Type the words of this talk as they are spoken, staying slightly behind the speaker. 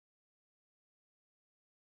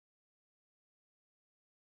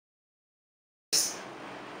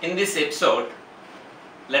In this episode,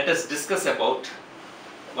 let us discuss about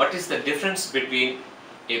what is the difference between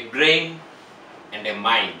a brain and a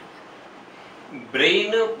mind. Brain,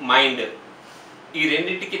 mind ఈ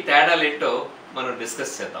రెండింటికి తేడాలేంటో మనం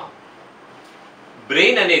discuss చేద్దాం.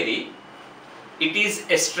 Brain అనేది it is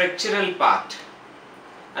a structural part.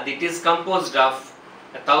 అది it is composed of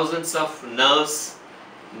thousands of nerves,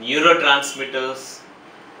 neuro transmitters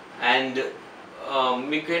and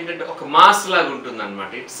మీకు ఏంటంటే ఒక mass లాగా ఉంటుంది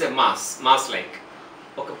అనమాట. ఇట్స్ ఎ మాస్ లైక్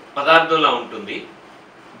ఒక పదార్థంలా ఉంటుంది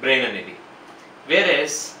బ్రెయిన్ అనేది.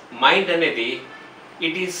 వేరేస్ మైండ్ అనేది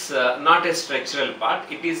it is not a structural part,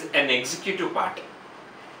 it is an executive part.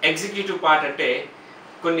 Executive part అంటే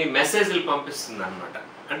కొన్ని మెసేజ్లు పంపిస్తుంది అనమాట.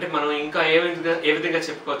 అంటే మనం ఇంకా ఏ విధంగా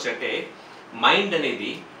చెప్పుకోవచ్చు అంటే మైండ్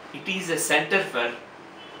అనేది it is a centre for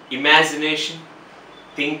imagination,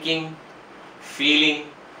 thinking, feeling,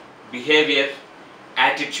 behaviour,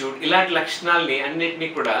 attitude, ఇలాంటి లక్షణాలని అన్నిటినీ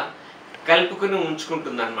కూడా కలుపుకొని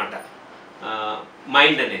ఉంచుకుంటుంది అనమాట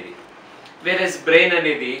మైండ్ అనేది. వేరేస్ బ్రెయిన్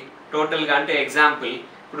అనేది టోటల్గా అంటే ఎగ్జాంపుల్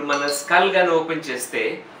ఇప్పుడు మన స్కల్ కానీ ఓపెన్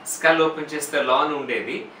చేస్తే లోన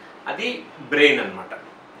ఉండేది అది బ్రెయిన్ అనమాట,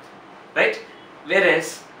 రైట్.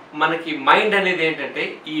 వేరేస్ మనకి మైండ్ అనేది ఏంటంటే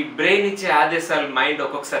ఈ బ్రెయిన్ ఇచ్చే ఆదేశాలు మైండ్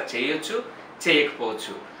ఒక్కొక్కసారి చేయొచ్చు,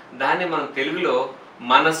 చేయకపోవచ్చు. దాన్ని మనం తెలుగులో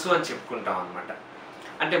మనస్సు అని చెప్పుకుంటాం అనమాట.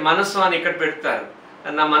 అంటే మనస్సు అని ఇక్కడ పెడతారు,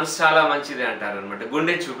 నా మనసు చాలా మంచిది అంటారు అనమాట,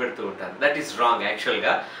 గుండెని చూపెడుతూ ఉంటారు. That is wrong.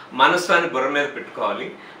 యాక్చువల్గా మనస్సు అని బుర్ర మీద పెట్టుకోవాలి,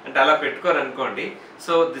 అంటే అలా పెట్టుకోరు అనుకోండి.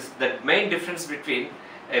 So that main difference between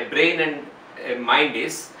a brain and mind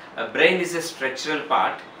is brain is a structural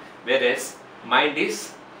part, whereas mind is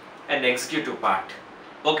an executive part.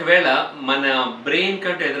 ఒకవేళ మన బ్రెయిన్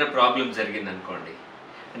కంటే ఏదైనా ప్రాబ్లం జరిగింది అనుకోండి,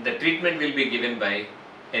 the treatment will be given by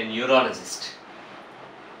a neurologist.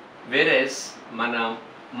 Whereas మన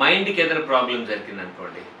మైండ్కి ఏదైనా problem జరిగింది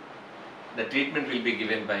అనుకోండి, the treatment will be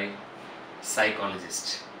given by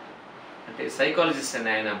psychologist. అంటే సైకాలజిస్ట్ అని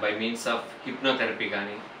ఆయన బై మీన్స్ ఆఫ్ హిప్నోథెరపీ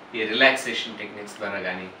కానీ ఈ రిలాక్సేషన్ టెక్నిక్స్ ద్వారా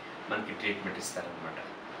కానీ మనకి ట్రీట్మెంట్ ఇస్తారనమాట.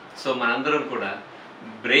 సో మనందరం కూడా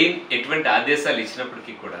బ్రెయిన్ ఎటువంటి ఆదేశాలు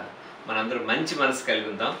ఇచ్చినప్పటికీ కూడా మనందరం మంచి మనసు కలిగి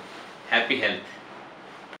ఉందాం. Happy health.